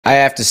I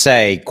have to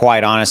say,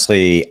 quite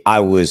honestly, I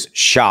was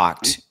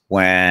shocked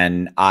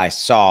when I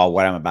saw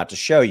what I'm about to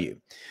show you.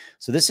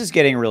 So this is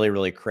getting really,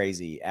 really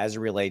crazy as it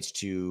relates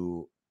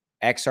to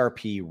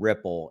XRP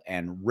Ripple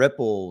and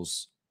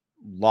Ripple's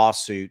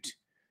lawsuit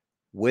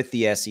with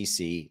the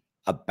SEC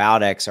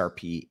about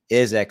XRP.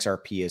 Is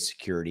XRP a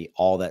security?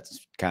 All that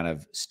kind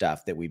of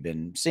stuff that we've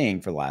been seeing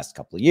for the last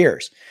couple of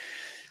years.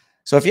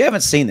 So if you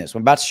haven't seen this, what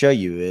I'm about to show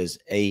you is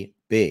a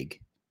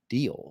big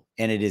deal,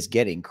 and it is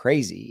getting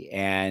crazy.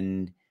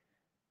 And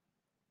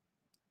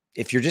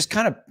if you're just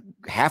kind of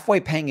halfway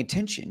paying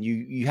attention,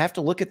 you have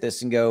to look at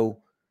this and go,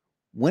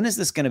 when is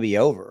this going to be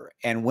over?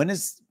 And when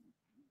is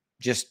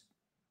just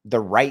the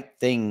right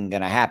thing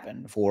going to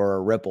happen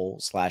for Ripple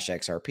 /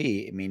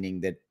 XRP,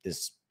 meaning that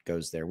this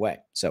goes their way?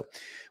 So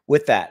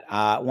with that,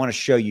 I want to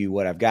show you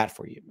what I've got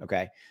for you.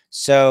 Okay.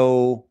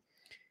 So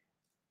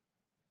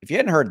if you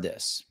hadn't heard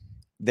this,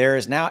 there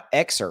is now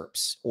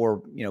excerpts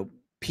or,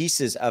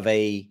 pieces of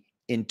a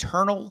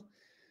internal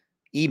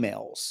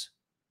emails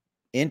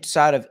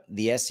inside of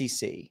the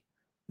SEC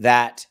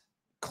that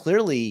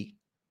clearly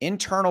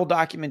internal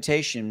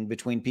documentation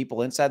between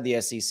people inside the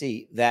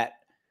SEC that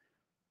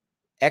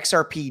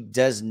XRP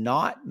does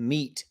not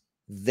meet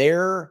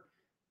their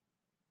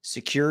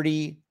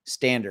security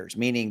standards,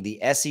 meaning the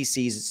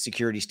SEC's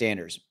security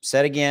standards.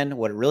 Said again,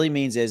 what it really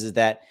means is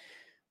that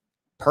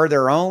per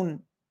their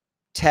own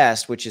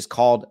test, which is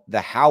called the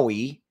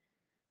Howey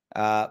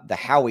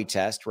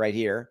test right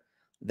here,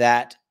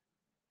 that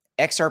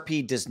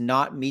XRP does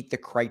not meet the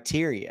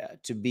criteria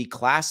to be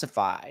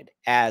classified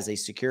as a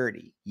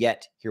security.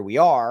 Yet here we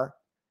are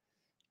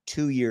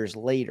 2 years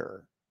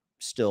later,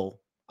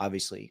 still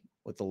obviously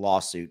with the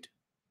lawsuit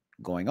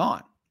going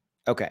on.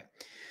 Okay.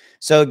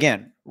 So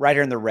again, right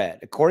here in the red,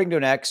 according to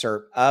an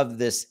excerpt of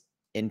this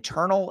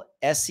internal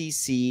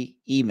SEC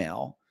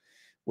email,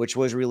 which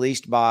was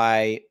released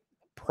by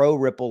pro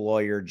Ripple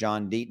lawyer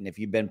John Deaton. If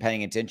you've been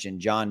paying attention,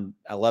 John,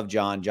 I love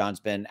John.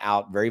 John's been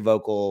out very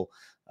vocal,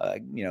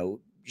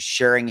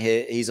 sharing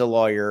he's a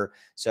lawyer.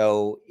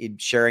 So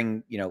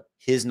sharing,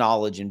 his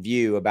knowledge and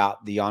view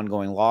about the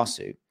ongoing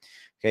lawsuit.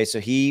 Okay.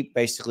 So he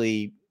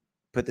basically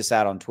put this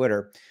out on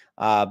Twitter.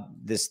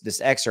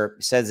 This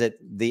excerpt says that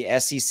the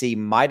SEC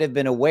might have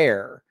been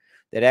aware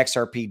that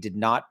XRP did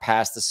not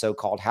pass the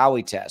so-called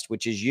Howey test,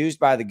 which is used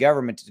by the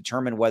government to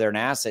determine whether an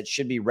asset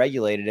should be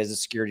regulated as a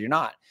security or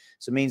not.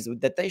 So it means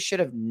that they should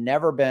have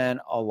never been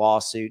a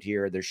lawsuit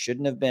here. There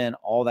shouldn't have been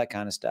all that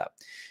kind of stuff.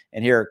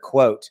 And here,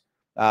 quote,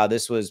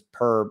 this was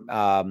per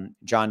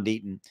John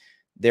Deaton.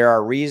 There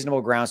are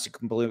reasonable grounds to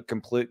conclude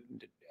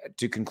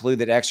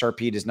that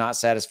XRP does not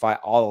satisfy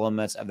all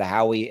elements of the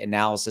Howey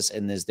analysis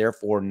and is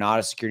therefore not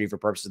a security for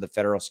purposes of the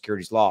federal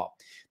securities law.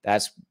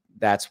 That's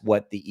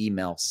what the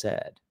email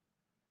said.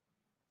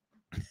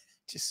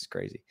 Just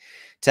crazy.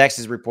 Text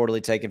is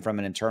reportedly taken from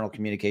an internal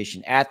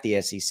communication at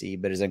the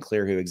SEC, but it's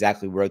unclear who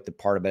exactly wrote the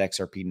part about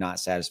XRP not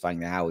satisfying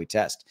the Howey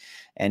test.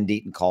 And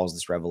Deaton calls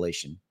this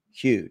revelation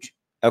huge.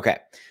 Okay,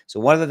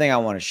 so one other thing I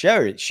want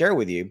to share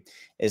with you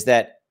is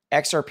that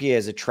XRP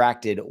has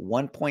attracted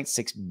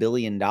 $1.6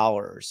 billion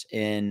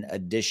in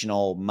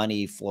additional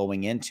money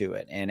flowing into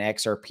it. And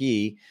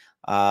XRP,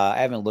 I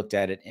haven't looked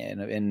at it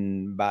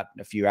in about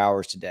a few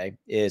hours today,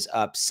 is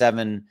up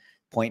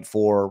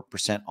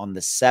 7.4% on the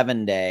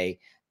 7-day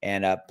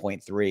and up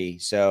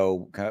 0.3.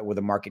 So with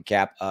a market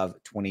cap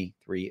of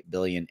 23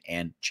 billion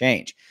and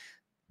change.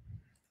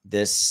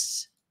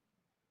 This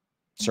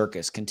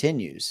circus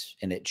continues,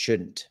 and it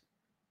shouldn't.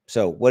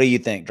 So what do you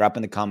think? Drop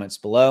in the comments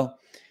below.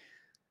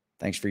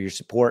 Thanks for your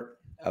support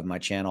of my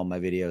channel, my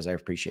videos. I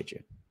appreciate you.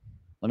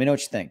 Let me know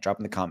what you think. Drop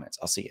in the comments.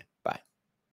 I'll see you.